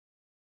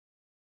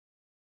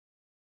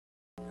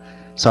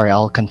Sorry,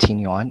 I'll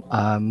continue on.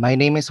 My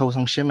name is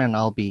Shim, and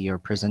I'll be your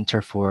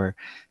presenter for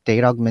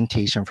data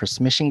augmentation for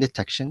smishing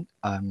detection,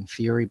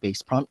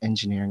 theory-based prompt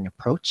engineering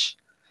approach.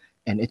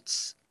 And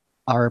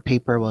our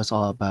paper was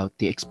all about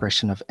the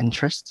expression of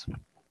interest.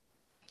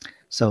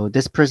 So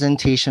this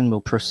presentation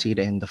will proceed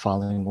in the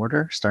following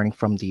order, starting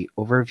from the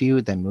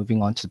overview, then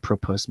moving on to the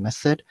proposed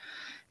method,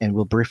 and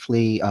we'll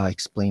briefly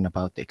explain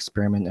about the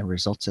experiment and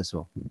results as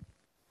well.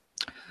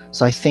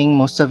 So I think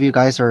most of you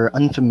guys are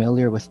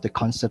unfamiliar with the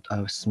concept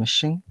of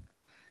smishing.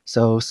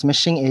 So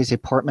smishing is a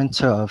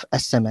portmanteau of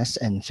SMS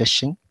and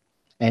phishing,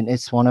 and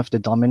it's one of the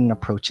dominant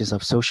approaches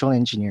of social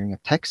engineering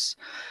attacks,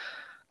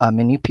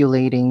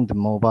 manipulating the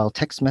mobile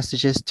text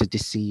messages to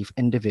deceive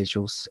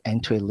individuals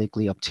and to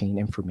illegally obtain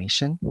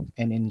information.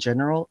 And in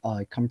general,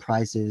 it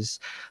comprises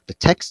the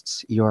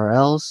texts,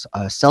 URLs,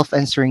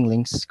 self-answering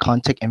links,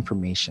 contact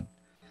information.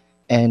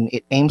 And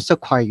it aims to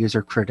acquire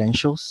user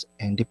credentials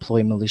and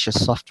deploy malicious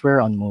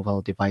software on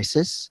mobile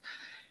devices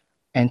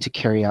and to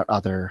carry out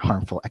other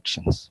harmful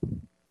actions.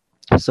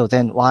 So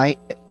then why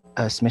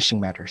smishing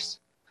matters?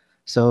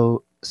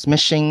 So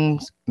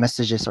smishing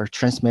messages are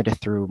transmitted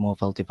through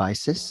mobile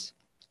devices,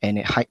 and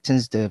it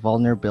heightens the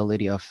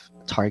vulnerability of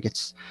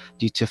targets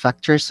due to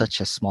factors such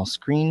as small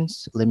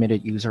screens,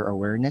 limited user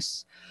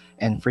awareness,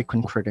 and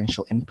frequent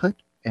credential input,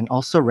 and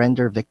also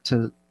render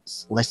victims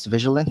less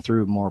vigilant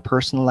through more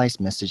personalized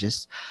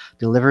messages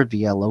delivered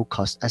via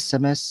low-cost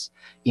SMS,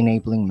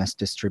 enabling mass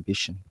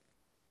distribution.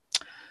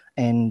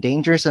 And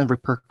dangers and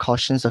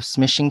repercussions of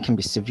smishing can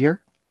be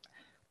severe,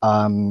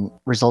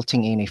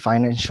 resulting in a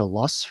financial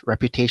loss,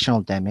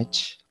 reputational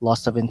damage,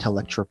 loss of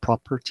intellectual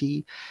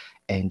property,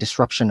 and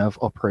disruption of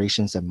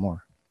operations and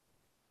more.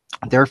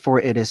 Therefore,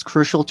 it is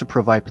crucial to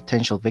provide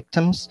potential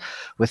victims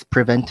with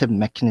preventive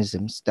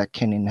mechanisms that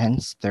can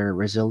enhance their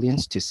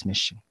resilience to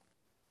smishing.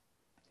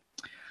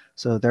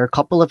 So there are a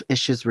couple of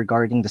issues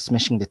regarding the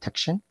smishing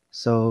detection.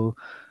 So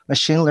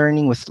machine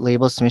learning with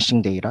label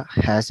smishing data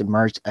has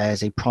emerged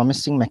as a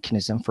promising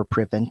mechanism for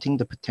preventing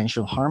the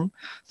potential harm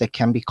that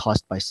can be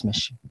caused by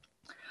smishing.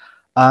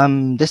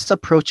 This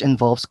approach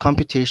involves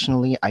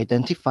computationally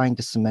identifying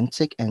the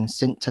semantic and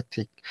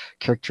syntactic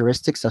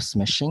characteristics of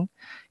smishing,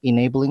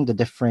 enabling the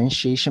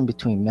differentiation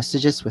between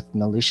messages with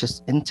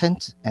malicious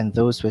intent and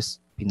those with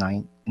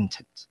benign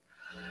intent.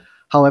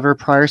 However,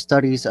 prior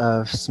studies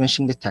of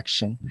smishing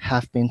detection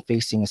have been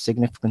facing a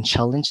significant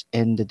challenge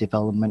in the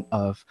development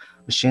of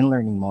machine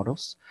learning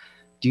models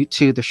due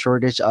to the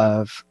shortage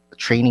of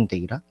training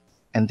data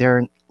and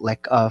their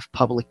lack of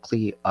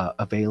publicly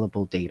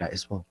available data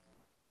as well.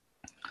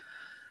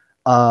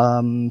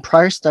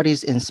 Prior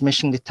studies in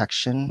smishing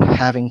detection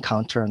have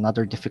encountered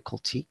another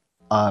difficulty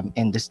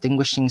in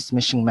distinguishing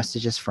smishing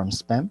messages from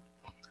spam.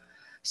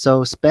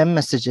 So spam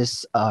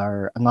messages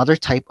are another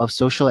type of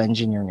social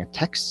engineering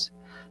attacks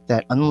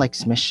that, unlike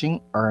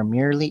smishing, are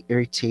merely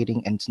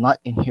irritating and do not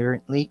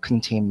inherently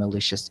contain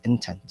malicious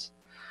intent.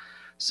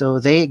 So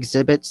they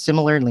exhibit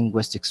similar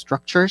linguistic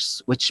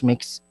structures, which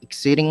makes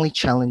exceedingly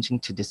challenging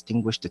to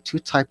distinguish the two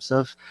types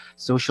of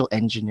social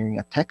engineering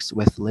attacks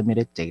with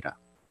limited data.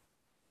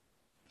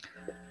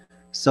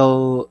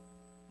 So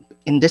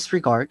in this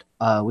regard,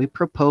 we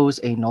propose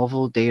a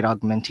novel data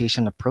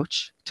augmentation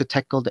approach to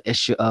tackle the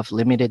issue of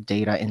limited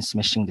data in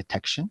smishing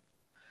detection.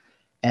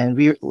 And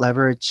we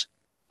leverage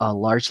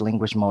large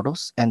language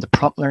models and the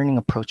prompt learning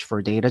approach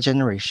for data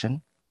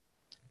generation.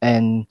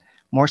 And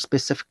more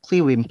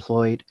specifically, we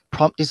employed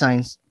prompt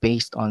designs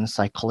based on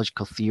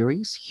psychological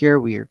theories. Here,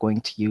 we are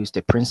going to use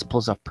the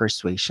principles of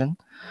persuasion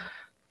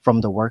from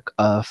the work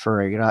of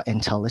Ferreira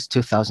and Tellis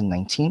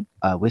 2019,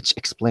 which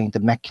explained the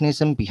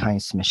mechanism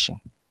behind smishing.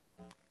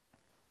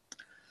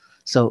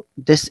 So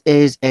this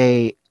is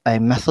a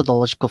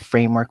methodological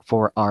framework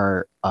for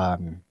our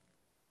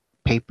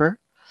paper.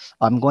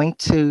 I'm going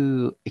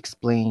to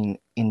explain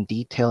in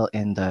detail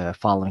in the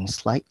following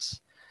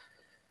slides.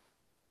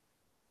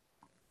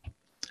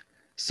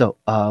 So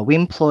we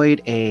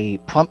employed a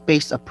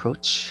prompt-based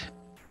approach,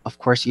 of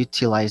course,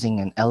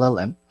 utilizing an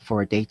LLM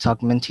for data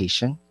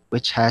augmentation,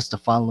 which has the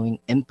following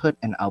input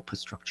and output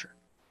structure.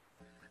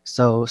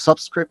 So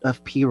subscript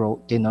of P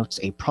role denotes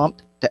a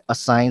prompt that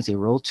assigns a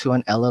role to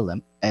an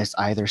LLM as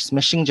either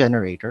smishing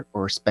generator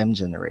or spam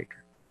generator.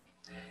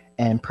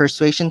 And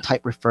persuasion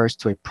type refers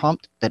to a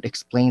prompt that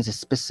explains a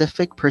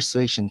specific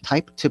persuasion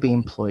type to be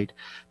employed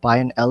by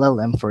an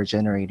LLM for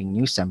generating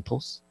new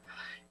samples.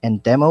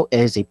 And demo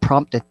is a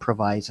prompt that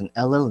provides an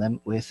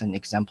LLM with an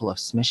example of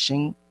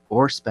smishing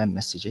or spam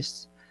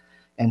messages.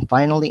 And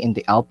finally, in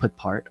the output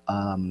part,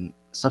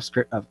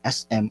 subscript of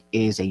SM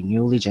is a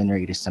newly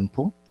generated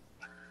sample.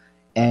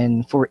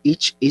 And for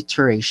each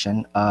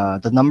iteration,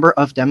 the number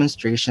of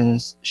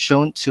demonstrations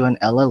shown to an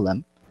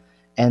LLM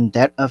and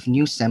that of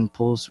new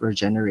samples were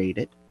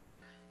generated.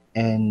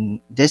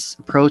 And this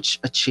approach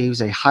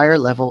achieves a higher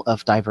level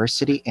of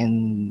diversity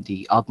in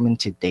the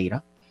augmented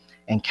data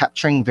and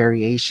capturing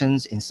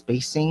variations in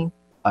spacing,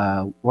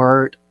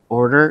 word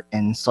order,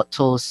 and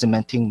subtle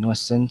semantic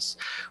nuisance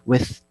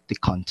with the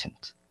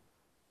content.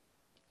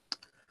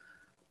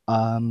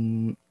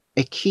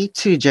 A key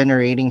to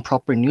generating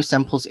proper new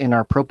samples in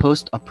our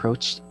proposed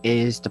approach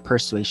is the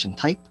persuasion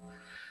type.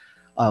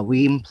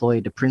 We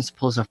employ the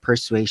principles of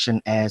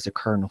persuasion as a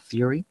kernel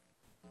theory.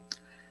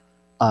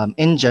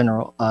 In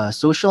general,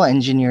 social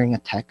engineering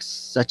attacks,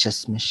 such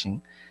as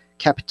smishing,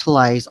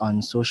 capitalize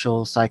on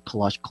social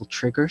psychological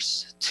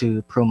triggers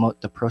to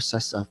promote the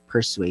process of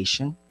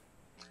persuasion.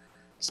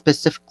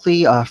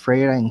 Specifically,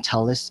 Freire and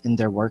Tellis, in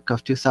their work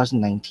of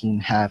 2019,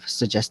 have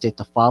suggested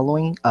the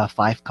following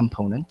five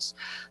components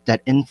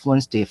that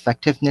influence the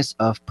effectiveness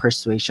of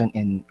persuasion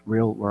in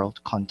real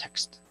world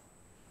context.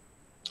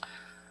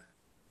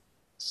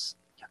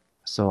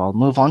 So I'll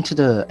move on to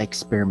the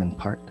experiment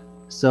part.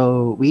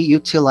 So we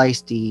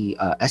utilize the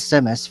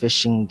SMS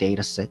phishing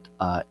dataset.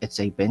 It's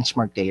a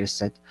benchmark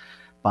dataset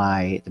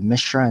by the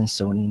Mishra and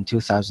Sony in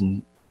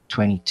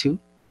 2022.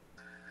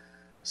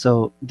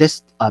 So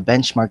this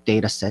benchmark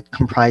dataset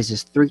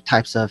comprises three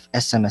types of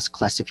SMS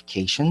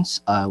classifications,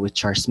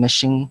 which are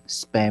smishing,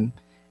 spam,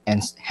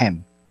 and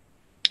hem.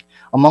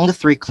 Among the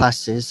three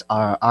classes,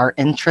 our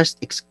interest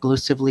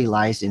exclusively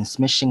lies in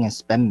smishing and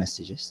spam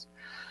messages.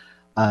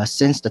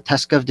 Since the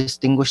task of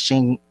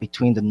distinguishing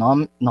between the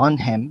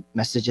non-hem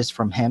messages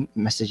from hem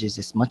messages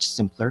is much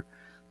simpler,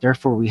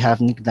 therefore we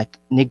have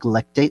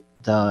neglected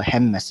the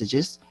hem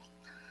messages.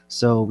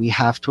 So we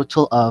have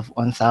total of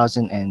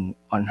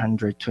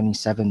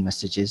 1,127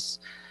 messages,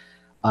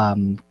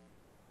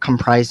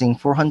 comprising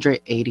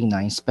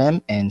 489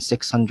 spam and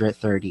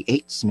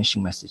 638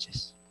 smishing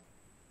messages.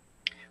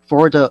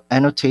 For the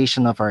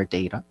annotation of our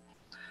data,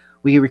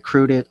 we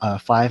recruited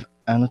five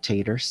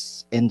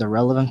annotators in the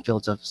relevant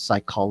fields of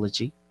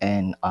psychology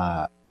and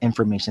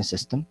information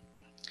system.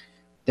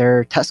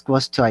 Their task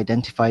was to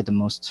identify the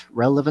most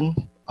relevant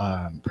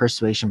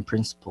persuasion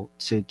principle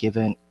to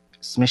given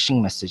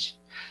smishing message,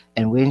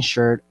 and we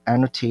ensured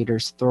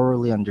annotators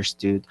thoroughly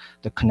understood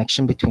the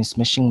connection between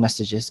smishing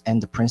messages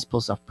and the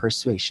principles of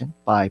persuasion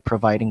by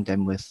providing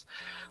them with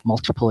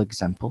multiple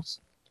examples.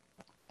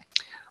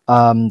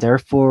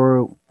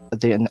 Therefore,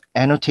 the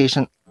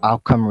annotation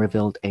outcome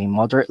revealed a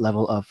moderate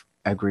level of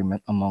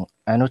agreement among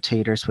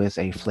annotators with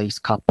a Flace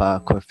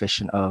kappa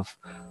coefficient of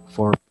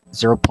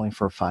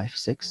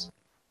 0.456.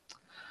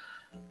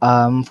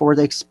 For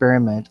the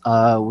experiment,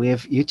 we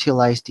have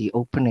utilized the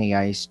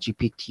OpenAI's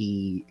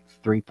GPT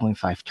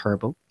 3.5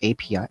 Turbo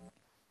API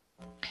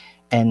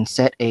and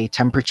set a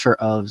temperature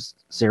of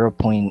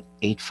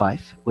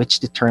 0.85, which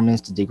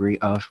determines the degree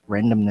of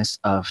randomness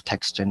of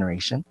text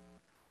generation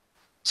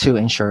to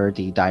ensure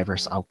the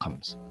diverse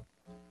outcomes.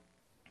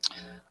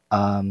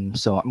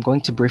 So I'm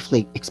going to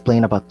briefly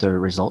explain about the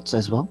results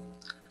as well.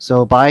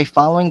 So by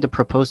following the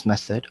proposed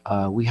method,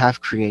 we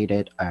have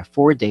created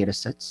four data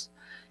sets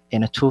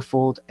in a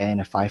twofold and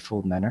a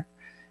fivefold manner.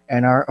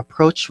 And our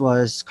approach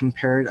was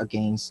compared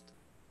against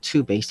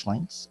two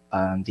baselines,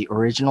 the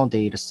original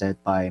data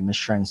set by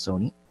Mishra and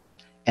Sony,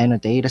 and a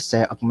data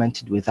set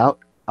augmented without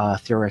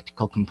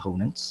theoretical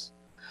components.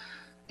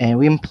 And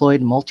we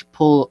employed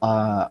multiple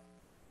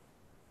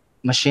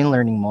machine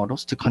learning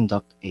models to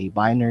conduct a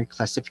binary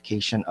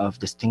classification of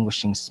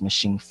distinguishing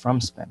smishing from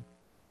spam.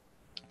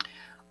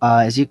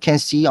 As you can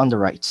see on the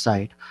right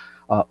side,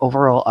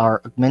 overall,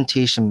 our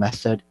augmentation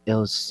method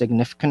is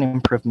significant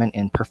improvement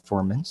in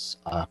performance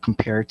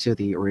compared to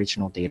the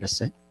original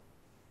dataset.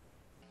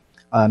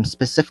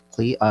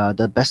 Specifically,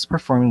 the best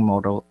performing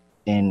model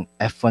in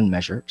F1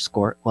 measure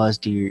score was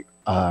the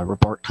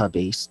Roberta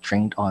base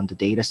trained on the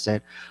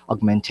dataset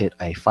augmented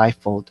a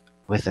fivefold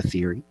with a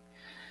theory.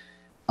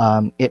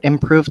 It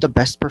improved the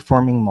best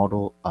performing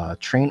model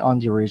trained on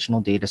the original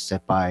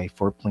dataset by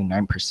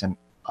 4.9%,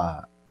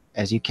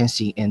 as you can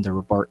see in the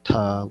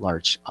Roberta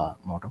large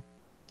model.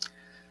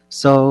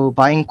 So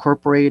by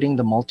incorporating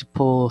the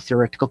multiple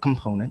theoretical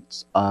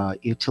components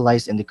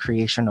utilized in the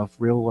creation of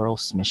real-world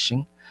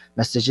smishing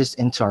messages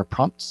into our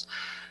prompts,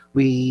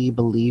 we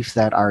believe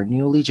that our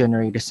newly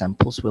generated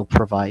samples will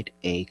provide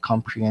a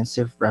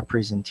comprehensive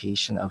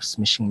representation of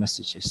smishing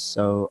messages.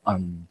 So,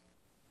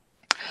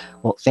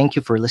 well, thank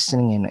you for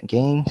listening in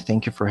again.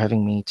 Thank you for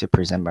having me to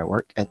present my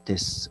work at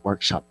this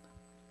workshop.